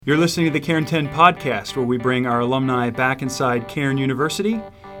You're listening to the Cairn 10 podcast, where we bring our alumni back inside Cairn University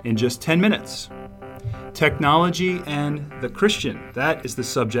in just 10 minutes. Technology and the Christian, that is the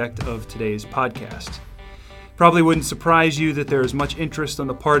subject of today's podcast. Probably wouldn't surprise you that there is much interest on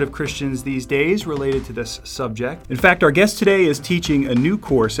the part of Christians these days related to this subject. In fact, our guest today is teaching a new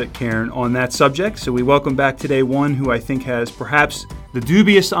course at Cairn on that subject, so we welcome back today one who I think has perhaps the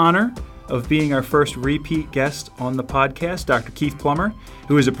dubious honor of being our first repeat guest on the podcast, Dr. Keith Plummer,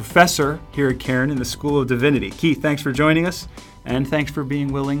 who is a professor here at Cairn in the School of Divinity. Keith, thanks for joining us, and thanks for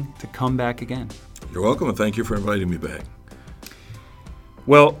being willing to come back again. You're welcome, and thank you for inviting me back.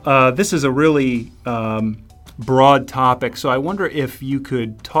 Well, this is a really broad topic, so I wonder if you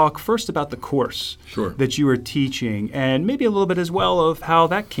could talk first about the course that you are teaching, and maybe a little bit as well of how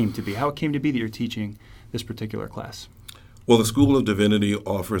that came to be, how it came to be that you're teaching this particular class. Well, the School of Divinity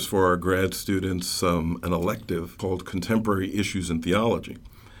offers for our grad students an elective called Contemporary Issues in Theology.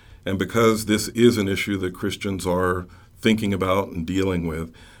 And because this is an issue that Christians are thinking about and dealing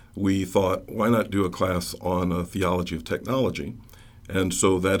with, we thought, why not do a class on a theology of technology? And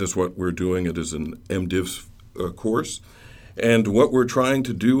so that is what we're doing. It is an MDiv course. And what we're trying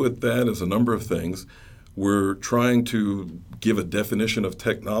to do with that is a number of things. We're trying to give a definition of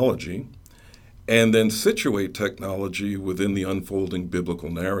technology and then situate technology within the unfolding biblical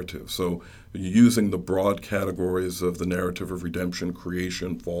narrative. So using the broad categories of the narrative of redemption,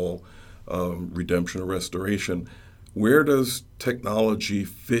 creation, fall, redemption, or restoration, where does technology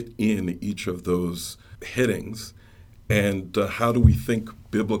fit in each of those headings? And how do we think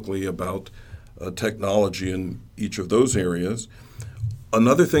biblically about technology in each of those areas?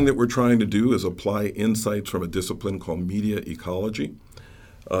 Another thing that we're trying to do is apply insights from a discipline called media ecology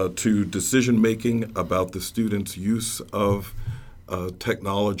to decision-making about the students' use of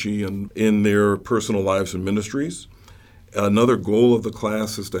technology in their personal lives and ministries. Another goal of the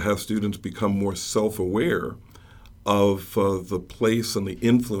class is to have students become more self-aware of the place and the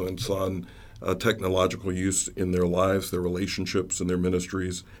influence on technological use in their lives, their relationships, and their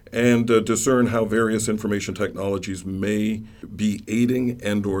ministries, and discern how various information technologies may be aiding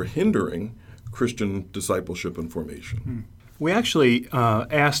and or hindering Christian discipleship and formation. We actually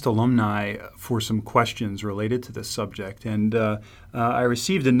asked alumni for some questions related to this subject, and I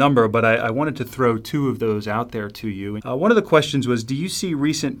received a number, but I wanted to throw two of those out there to you. One of the questions was, do you see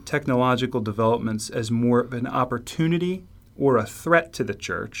recent technological developments as more of an opportunity or a threat to the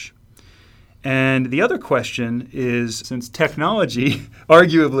church? And the other question is, since technology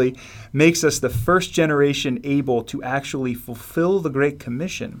arguably makes us the first generation able to actually fulfill the Great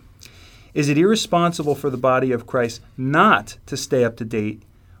Commission, is it irresponsible for the body of Christ not to stay up to date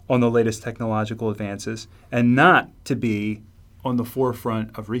on the latest technological advances and not to be on the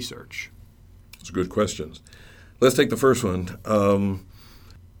forefront of research? Those are good questions. Let's take the first one.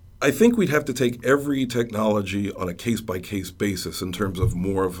 I think we'd have to take every technology on a case-by-case basis in terms of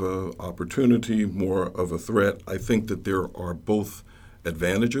more of an opportunity, more of a threat. I think that there are both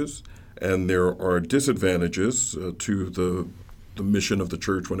advantages and there are disadvantages to the mission of the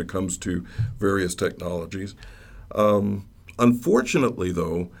church when it comes to various technologies. Unfortunately,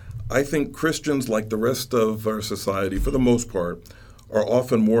 though, I think Christians, like the rest of our society, for the most part, are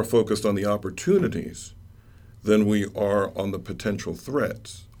often more focused on the opportunities than we are on the potential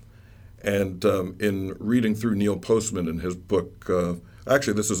threats. And in reading through Neil Postman in his book,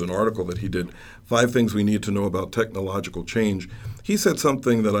 actually this is an article that he did, 5 Things We Need to Know About Technological Change, he said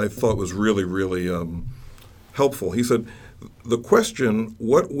something that I thought was really, really helpful. He said, the question,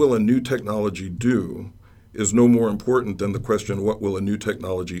 what will a new technology do, is no more important than the question, what will a new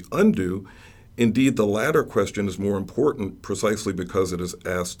technology undo? Indeed, the latter question is more important precisely because it is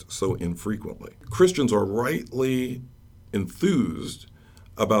asked so infrequently. Christians are rightly enthused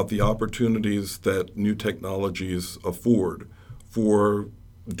about the opportunities that new technologies afford for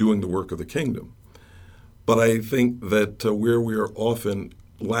doing the work of the kingdom. But I think that where we are often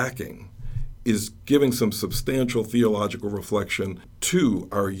lacking is giving some substantial theological reflection to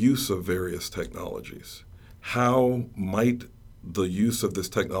our use of various technologies. How might the use of this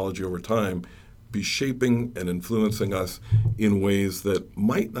technology over time be shaping and influencing us in ways that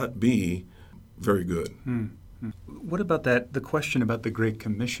might not be very good? What about the question about the Great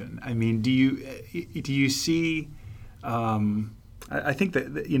Commission? I mean, do you see? I think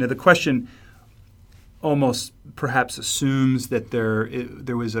that the question almost perhaps assumes that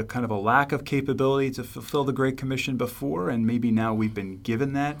there was a kind of a lack of capability to fulfill the Great Commission before, and maybe now we've been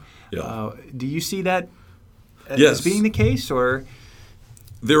given that. Yeah. Do you see that as being the case, or?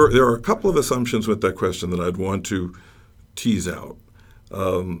 There are a couple of assumptions with that question that I'd want to tease out.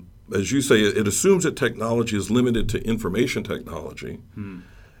 As you say, it assumes that technology is limited to information technology.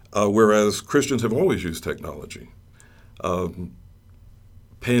 whereas Christians have always used technology.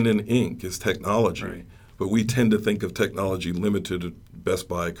 Pen and ink is technology, right. But we tend to think of technology limited to best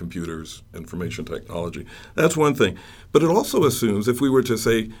by computers, information technology. That's one thing. But it also assumes, if we were to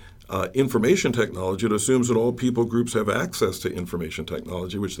say information technology, it assumes that all people groups have access to information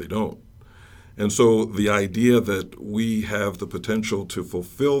technology, which they don't. And so the idea that we have the potential to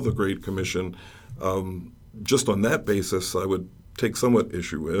fulfill the Great Commission, just on that basis, I would take somewhat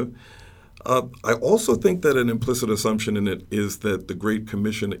issue with. I also think that an implicit assumption in it is that the Great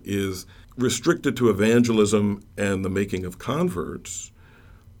Commission is restricted to evangelism and the making of converts,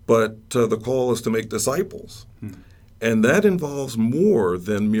 but the call is to make disciples. And that involves more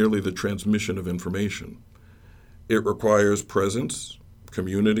than merely the transmission of information. It requires presence,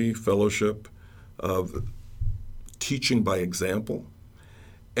 community, fellowship, teaching by example.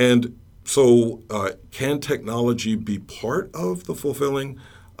 And so can technology be part of the fulfilling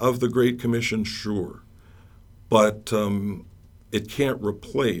of the Great Commission? Sure. But it can't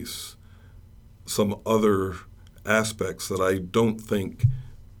replace some other aspects that I don't think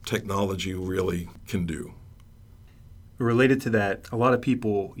technology really can do. Related to that, a lot of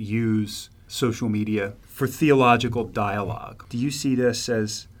people use social media for theological dialogue. Do you see this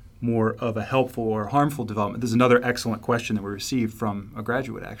as more of a helpful or harmful development? There's another excellent question that we received from a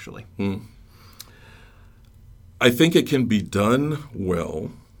graduate, actually. I think it can be done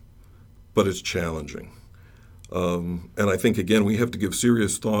well, but it's challenging. And I think, again, we have to give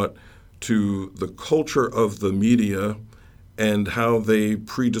serious thought to the culture of the media and how they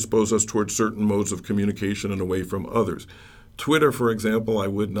predispose us towards certain modes of communication and away from others. Twitter, for example, I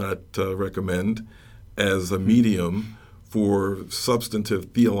would not recommend as a medium for substantive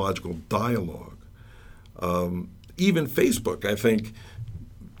theological dialogue. Even Facebook, I think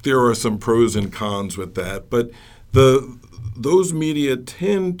there are some pros and cons with that, but those media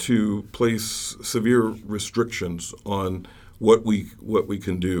tend to place severe restrictions on what we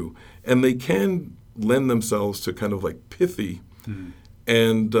can do, and they can lend themselves to kind of like pithy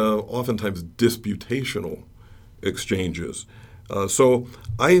and oftentimes disputational exchanges. So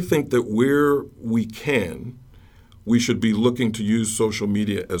I think that where we can, we should be looking to use social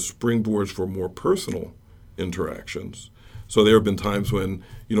media as springboards for more personal interactions. So there have been times when,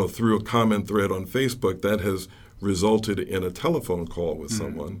 through a comment thread on Facebook, that has resulted in a telephone call with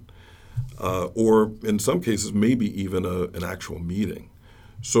someone, or in some cases, maybe even an actual meeting,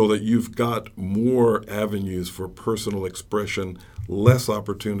 so that you've got more avenues for personal expression, less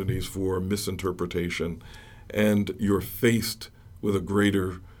opportunities for misinterpretation, and you're faced with to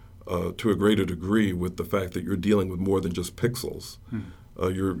a greater degree with the fact that you're dealing with more than just pixels.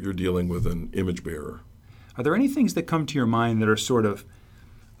 You're dealing with an image bearer. Are there any things that come to your mind that are sort of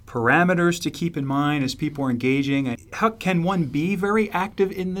parameters to keep in mind as people are engaging? How can one be very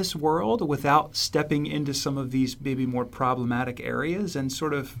active in this world without stepping into some of these maybe more problematic areas? And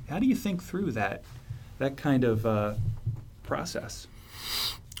sort of, how do you think through that kind of process?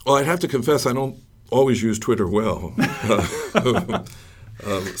 Well, I'd have to confess I don't always use Twitter well.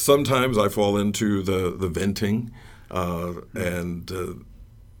 Sometimes I fall into the venting, and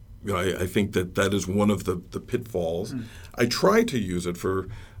I think that is one of the pitfalls. I try to use it for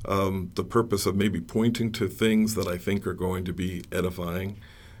the purpose of maybe pointing to things that I think are going to be edifying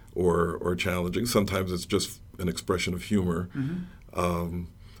or challenging. Sometimes it's just an expression of humor.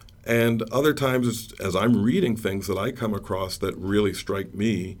 And other times, as I'm reading things that I come across that really strike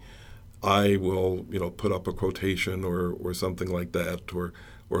me, I will, put up a quotation or something like that, or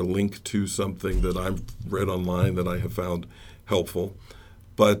link to something that I've read online that I have found helpful.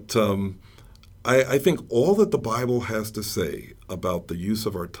 But I think all that the Bible has to say about the use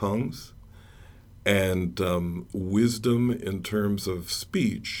of our tongues and wisdom in terms of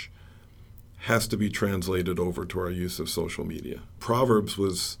speech has to be translated over to our use of social media. Proverbs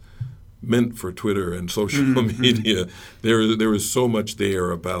was meant for Twitter and social media. There is so much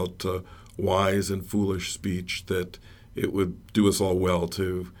there about wise and foolish speech that it would do us all well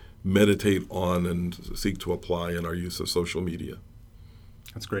to meditate on and seek to apply in our use of social media.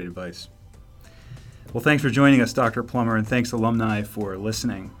 That's great advice. Well, thanks for joining us, Dr. Plummer, and thanks, alumni, for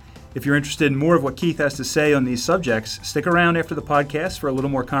listening. If you're interested in more of what Keith has to say on these subjects, stick around after the podcast for a little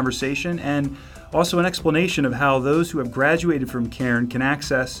more conversation and also an explanation of how those who have graduated from Cairn can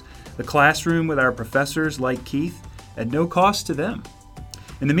access the classroom with our professors like Keith at no cost to them.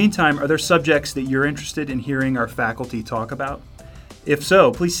 In the meantime, are there subjects that you're interested in hearing our faculty talk about? If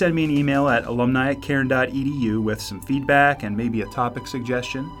so, please send me an email at alumni@cairn.edu with some feedback and maybe a topic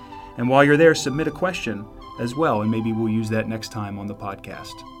suggestion. And while you're there, submit a question as well, and maybe we'll use that next time on the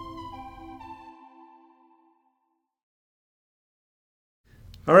podcast.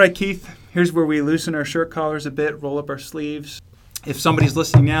 All right, Keith, here's where we loosen our shirt collars a bit, roll up our sleeves. If somebody's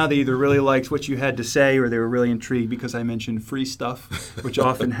listening now, they either really liked what you had to say or they were really intrigued because I mentioned free stuff, which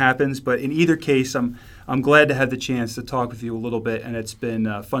often happens. But in either case, I'm glad to have the chance to talk with you a little bit, and it's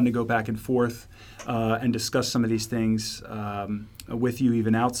been fun to go back and forth and discuss some of these things with you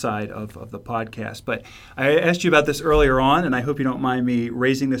even outside of the podcast. But I asked you about this earlier on, and I hope you don't mind me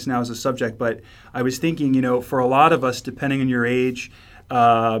raising this now as a subject, but I was thinking, for a lot of us, depending on your age,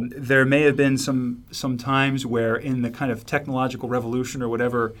 there may have been some times where in the kind of technological revolution or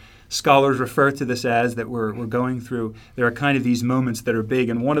whatever scholars refer to this as that we're going through, there are kind of these moments that are big.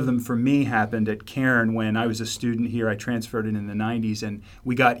 And one of them for me happened at Cairn when I was a student here. I transferred in the 90s, and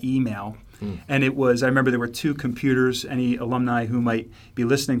we got email. And it was, I remember there were two computers. Any alumni who might be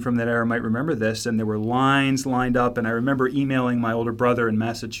listening from that era might remember this. And there were lines lined up. And I remember emailing my older brother in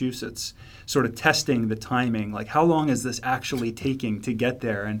Massachusetts, sort of testing the timing. Like, how long is this actually taking to get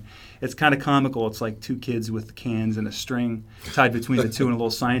there? And it's kind of comical. It's like two kids with cans and a string tied between the two in a little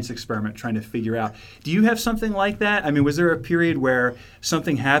science experiment trying to figure out. Do you have something like that? I mean, was there a period where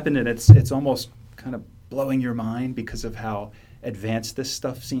something happened and it's almost kind of blowing your mind because of how advanced this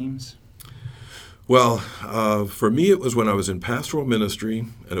stuff seems? Well, for me, it was when I was in pastoral ministry,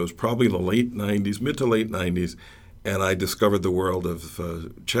 and it was probably the late 90s, mid to late 90s, and I discovered the world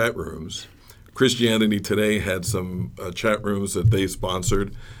of chat rooms. Christianity Today had some chat rooms that they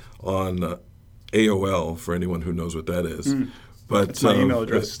sponsored on AOL, for anyone who knows what that is. But that's my email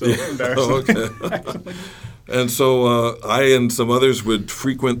address, still embarrassing. Okay. And so I and some others would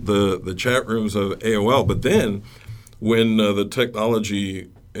frequent the chat rooms of AOL. But then when the technology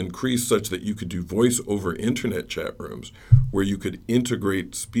increased such that you could do voice over internet chat rooms where you could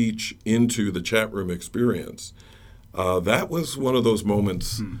integrate speech into the chat room experience, that was one of those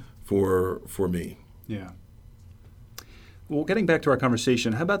moments for me. Yeah. Well, getting back to our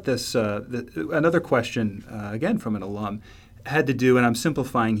conversation, how about this? Another question, again from an alum, had to do, and I'm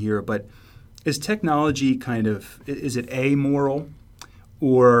simplifying here, but is technology is it amoral?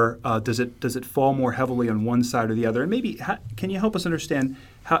 Or does it fall more heavily on one side or the other? And maybe can you help us understand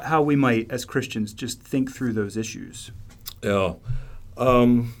how we might, as Christians, just think through those issues? Yeah.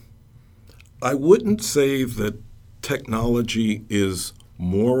 I wouldn't say that technology is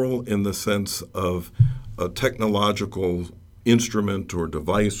moral in the sense of a technological instrument or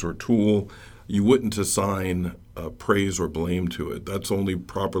device or tool. You wouldn't assign praise or blame to it. That's only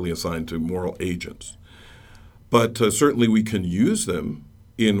properly assigned to moral agents. But certainly we can use them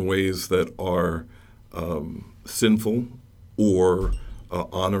in ways that are sinful or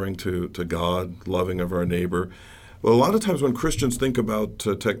honoring to God, loving of our neighbor. Well, a lot of times when Christians think about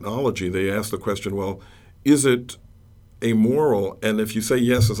technology, they ask the question, well, is it amoral? And if you say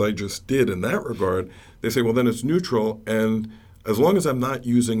yes, as I just did in that regard, they say, well, then it's neutral. And as long as I'm not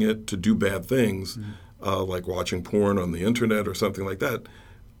using it to do bad things, like watching porn on the internet or something like that,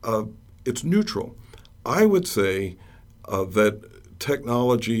 it's neutral. I would say that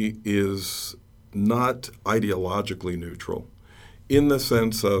technology is not ideologically neutral in the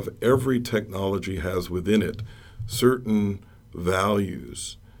sense of every technology has within it certain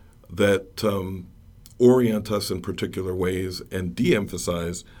values that orient us in particular ways and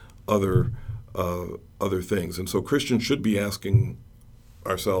de-emphasize other things. And so Christians should be asking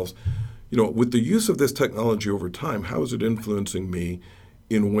ourselves, with the use of this technology over time, how is it influencing me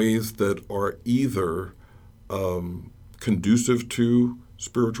in ways that are either conducive to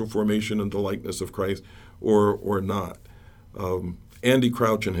spiritual formation and the likeness of Christ or not? Andy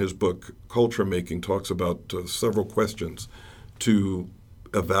Crouch in his book, Culture Making, talks about several questions to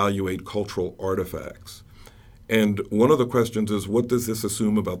evaluate cultural artifacts. And one of the questions is, what does this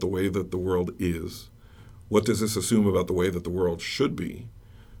assume about the way that the world is? What does this assume about the way that the world should be?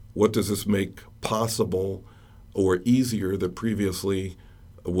 What does this make possible or easier that previously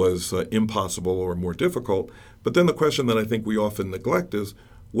was impossible or more difficult? But then the question that I think we often neglect is,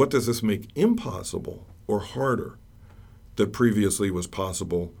 what does this make impossible or harder that previously was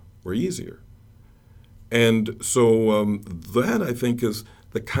possible or easier? And so that, I think, is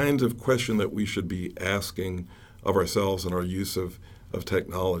the kind of question that we should be asking of ourselves in our use of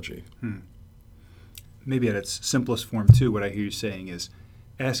technology. Maybe at its simplest form, too, what I hear you saying is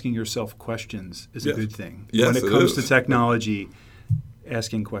asking yourself questions is a good thing. Yes, when it comes to technology,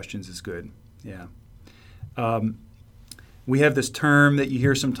 asking questions is good. Yeah. We have this term that you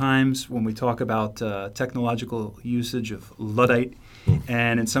hear sometimes when we talk about technological usage of Luddite,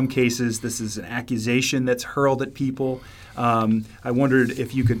 and in some cases this is an accusation that's hurled at people. I wondered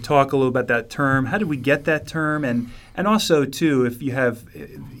if you could talk a little about that term. How did we get that term? And also, too, if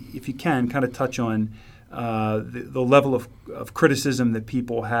you can, kind of touch on the level of criticism that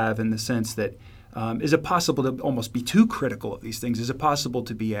people have, in the sense that is it possible to almost be too critical of these things? Is it possible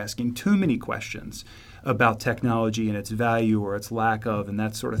to be asking too many questions about technology and its value or its lack of, and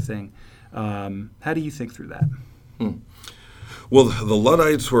that sort of thing? How do you think through that? Well, the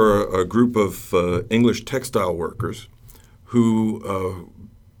Luddites were a group of English textile workers who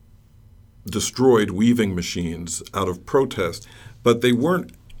destroyed weaving machines out of protest, but they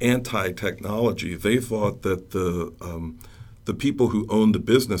weren't anti-technology. They thought that the people who owned the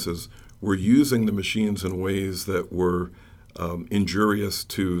businesses were using the machines in ways that were injurious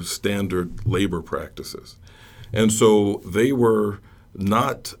to standard labor practices. And so they were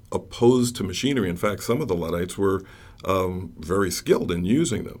not opposed to machinery. In fact, some of the Luddites were very skilled in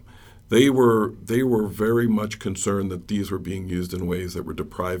using them. They were very much concerned that these were being used in ways that were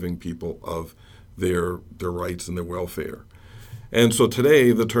depriving people of their rights and their welfare. And so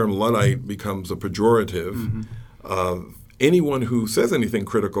today the term Luddite becomes a pejorative. Anyone who says anything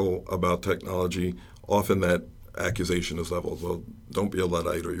critical about technology, often that accusation is leveled. Well, don't be a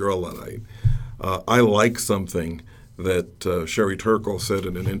Luddite, or you're a Luddite. I like something that Sherry Turkle said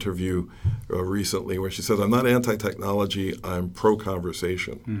in an interview recently, where she says, I'm not anti-technology, I'm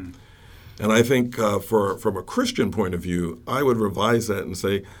pro-conversation. And I think from a Christian point of view, I would revise that and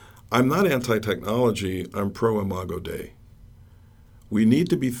say, I'm not anti-technology, I'm pro-Imago Dei. We need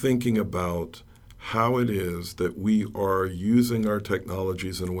to be thinking about how it is that we are using our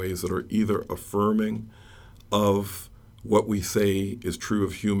technologies in ways that are either affirming of what we say is true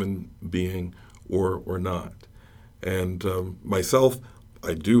of human being or not. And myself,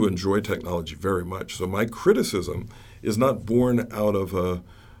 I do enjoy technology very much. So my criticism is not born out of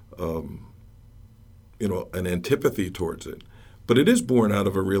an antipathy towards it, but it is born out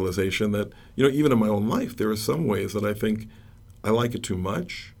of a realization that, even in my own life, there are some ways that I think I like it too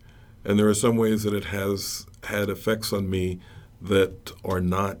much, and there are some ways that it has had effects on me that are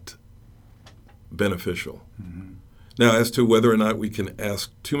not beneficial. Now, as to whether or not we can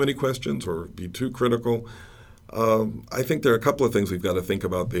ask too many questions or be too critical, I think there are a couple of things we've got to think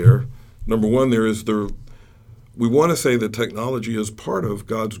about there. Number one, we want to say that technology is part of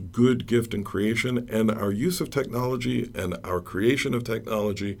God's good gift in creation, and our use of technology and our creation of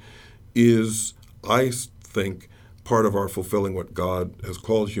technology is, I think, part of our fulfilling what God has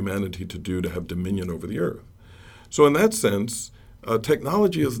called humanity to do, to have dominion over the earth. So in that sense,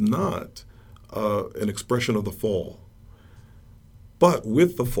 technology is not an expression of the fall. But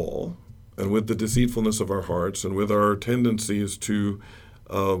with the fall, and with the deceitfulness of our hearts, and with our tendencies to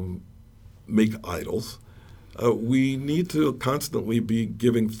make idols, we need to constantly be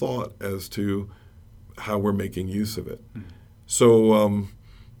giving thought as to how we're making use of it. So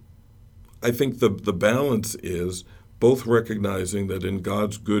I think the balance is both recognizing that in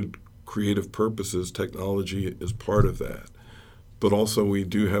God's good creative purposes, technology is part of that. But also we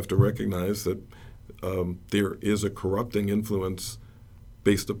do have to recognize that there is a corrupting influence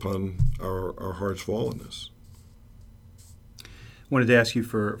based upon our heart's fallenness. Wanted to ask you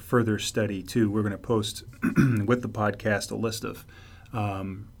for further study, too. We're going to post with the podcast a list of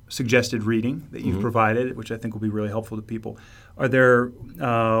suggested reading that you've provided, which I think will be really helpful to people. Are there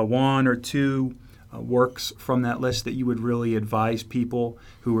one or two works from that list that you would really advise people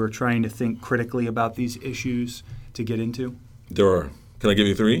who are trying to think critically about these issues to get into? There are. Can I give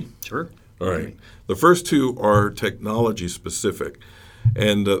you three? Sure. All right. The first two are technology specific.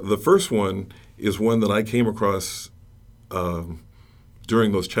 And the first one is one that I came across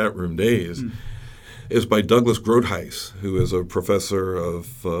during those chat room days. Is by Douglas Groothuis, who is a professor of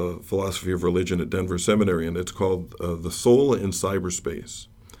philosophy of religion at Denver Seminary, and it's called The Soul in Cyberspace.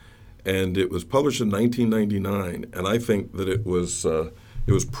 And it was published in 1999, and I think that it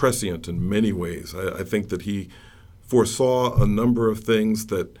was prescient in many ways. I think that he foresaw a number of things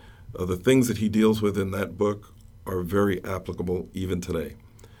that the things that he deals with in that book are very applicable even today.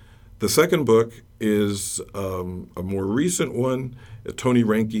 The second book is a more recent one, Tony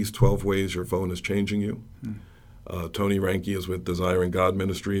Reinke's 12 Ways Your Phone is Changing You. Tony Reinke is with Desiring God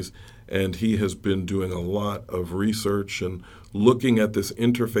Ministries, and he has been doing a lot of research and looking at this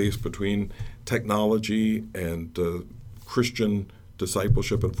interface between technology and Christian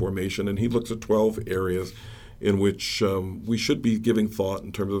discipleship and formation. And he looks at 12 areas in which we should be giving thought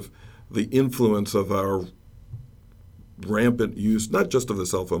in terms of the influence of our rampant use, not just of the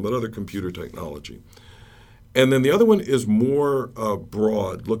cell phone, but other computer technology. And then the other one is more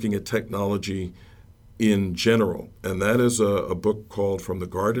broad, looking at technology in general. And that is a book called From the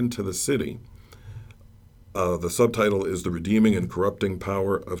Garden to the City. The subtitle is The Redeeming and Corrupting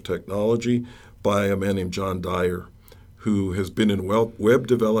Power of Technology by a man named John Dyer, who has been in web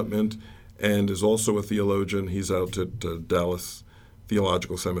development and is also a theologian. He's out at Dallas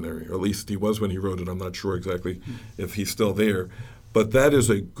Theological Seminary, or at least he was when he wrote it. I'm not sure exactly if he's still there. But that is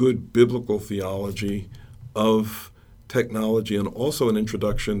a good biblical theology of technology, and also an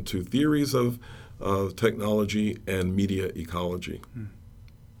introduction to theories of technology and media ecology.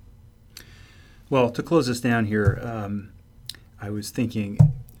 Well, to close us down here, I was thinking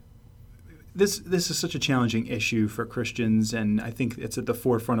this is such a challenging issue for Christians, and I think it's at the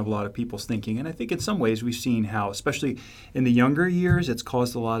forefront of a lot of people's thinking. And I think in some ways we've seen how, especially in the younger years, it's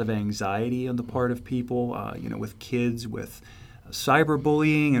caused a lot of anxiety on the part of people, with kids, with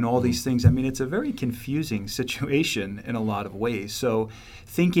cyberbullying and all these things. I mean, it's a very confusing situation in a lot of ways. So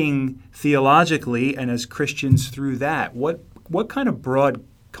thinking theologically and as Christians through that, what kind of broad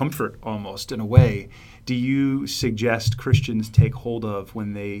comfort, almost in a way, do you suggest Christians take hold of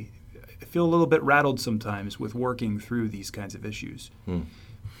when they feel a little bit rattled sometimes with working through these kinds of issues?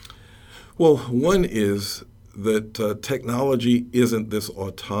 Well, one is that technology isn't this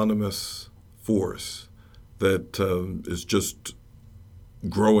autonomous force that is just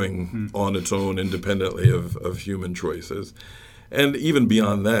growing on its own independently of human choices. And even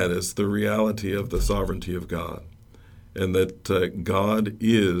beyond that is the reality of the sovereignty of God, and that God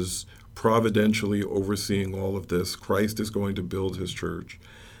is providentially overseeing all of this. Christ is going to build his church.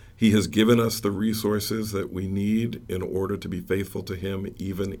 He has given us the resources that we need in order to be faithful to him,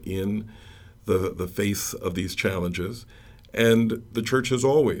 even in the face of these challenges. And the church has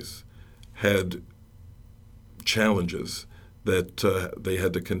always had challenges that they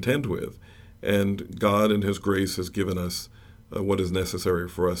had to contend with. And God in his grace has given us what is necessary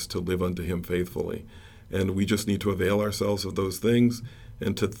for us to live unto him faithfully. And we just need to avail ourselves of those things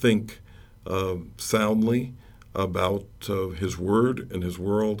and to think soundly about his word and his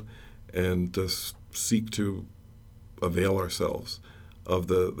world, and to seek to avail ourselves of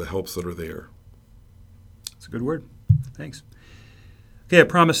the helps that are there. That's a good word. Thanks. Okay, I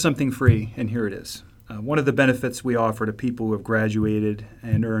promised something free, and here it is. One of the benefits we offer to people who have graduated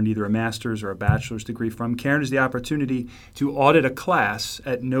and earned either a master's or a bachelor's degree from Cairn is the opportunity to audit a class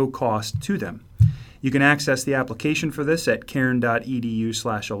at no cost to them. You can access the application for this at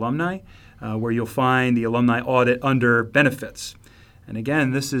cairn.edu/alumni, where you'll find the alumni audit under benefits. And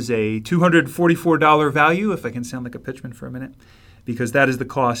again, this is a $244 value, if I can sound like a pitchman for a minute, because that is the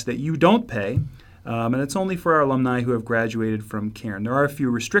cost that you don't pay. And it's only for our alumni who have graduated from Cairn. There are a few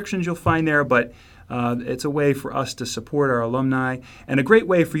restrictions you'll find there, but it's a way for us to support our alumni, and a great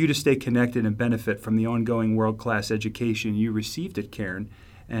way for you to stay connected and benefit from the ongoing world-class education you received at Cairn,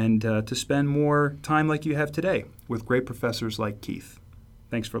 and to spend more time like you have today with great professors like Keith.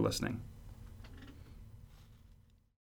 Thanks for listening.